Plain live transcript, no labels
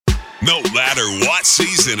No matter what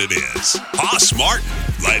season it is, Hoss Martin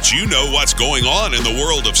lets you know what's going on in the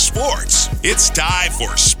world of sports. It's time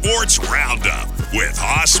for Sports Roundup with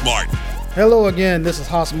Hoss Martin. Hello again, this is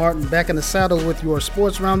Hoss Martin back in the saddle with your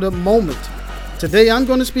Sports Roundup moment. Today I'm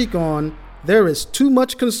going to speak on there is too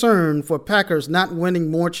much concern for Packers not winning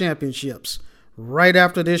more championships. Right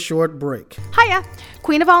after this short break. Hiya,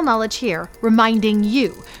 Queen of All Knowledge here, reminding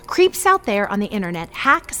you, creeps out there on the internet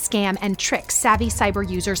hack, scam, and trick savvy cyber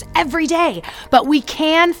users every day. But we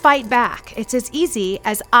can fight back. It's as easy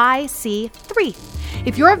as IC3.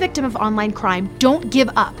 If you're a victim of online crime, don't give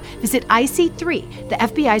up. Visit IC3, the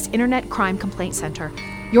FBI's Internet Crime Complaint Center.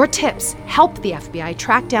 Your tips help the FBI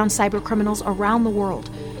track down cyber criminals around the world.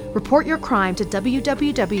 Report your crime to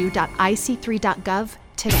www.ic3.gov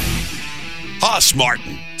today. Hoss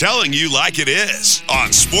Martin, telling you like it is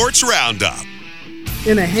on Sports Roundup.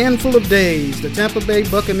 In a handful of days, the Tampa Bay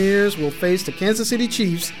Buccaneers will face the Kansas City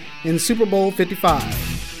Chiefs in Super Bowl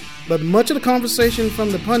 55. But much of the conversation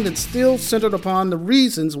from the pundits still centered upon the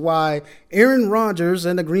reasons why Aaron Rodgers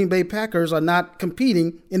and the Green Bay Packers are not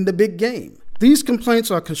competing in the big game. These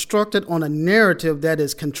complaints are constructed on a narrative that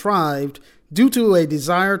is contrived due to a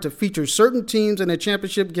desire to feature certain teams in a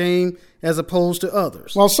championship game as opposed to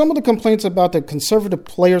others. While some of the complaints about the conservative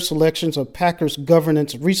player selections of Packers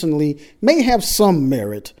governance recently may have some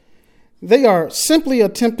merit, they are simply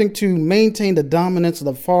attempting to maintain the dominance of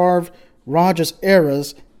the Favre-Rodgers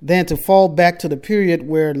eras than to fall back to the period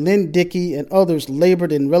where Lynn Dickey and others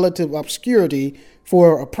labored in relative obscurity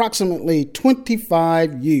for approximately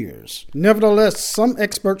 25 years. Nevertheless, some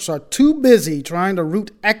experts are too busy trying to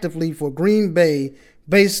root actively for Green Bay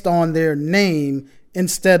based on their name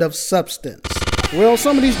instead of substance. Well,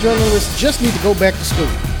 some of these journalists just need to go back to school.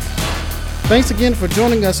 Thanks again for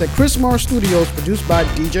joining us at Chris Marr Studios, produced by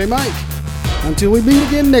DJ Mike. Until we meet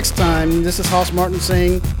again next time, this is Hoss Martin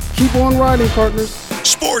saying, keep on riding, partners.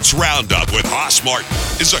 Sports Roundup with Hoss Martin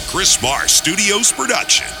is a Chris Marr Studios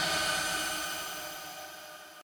production.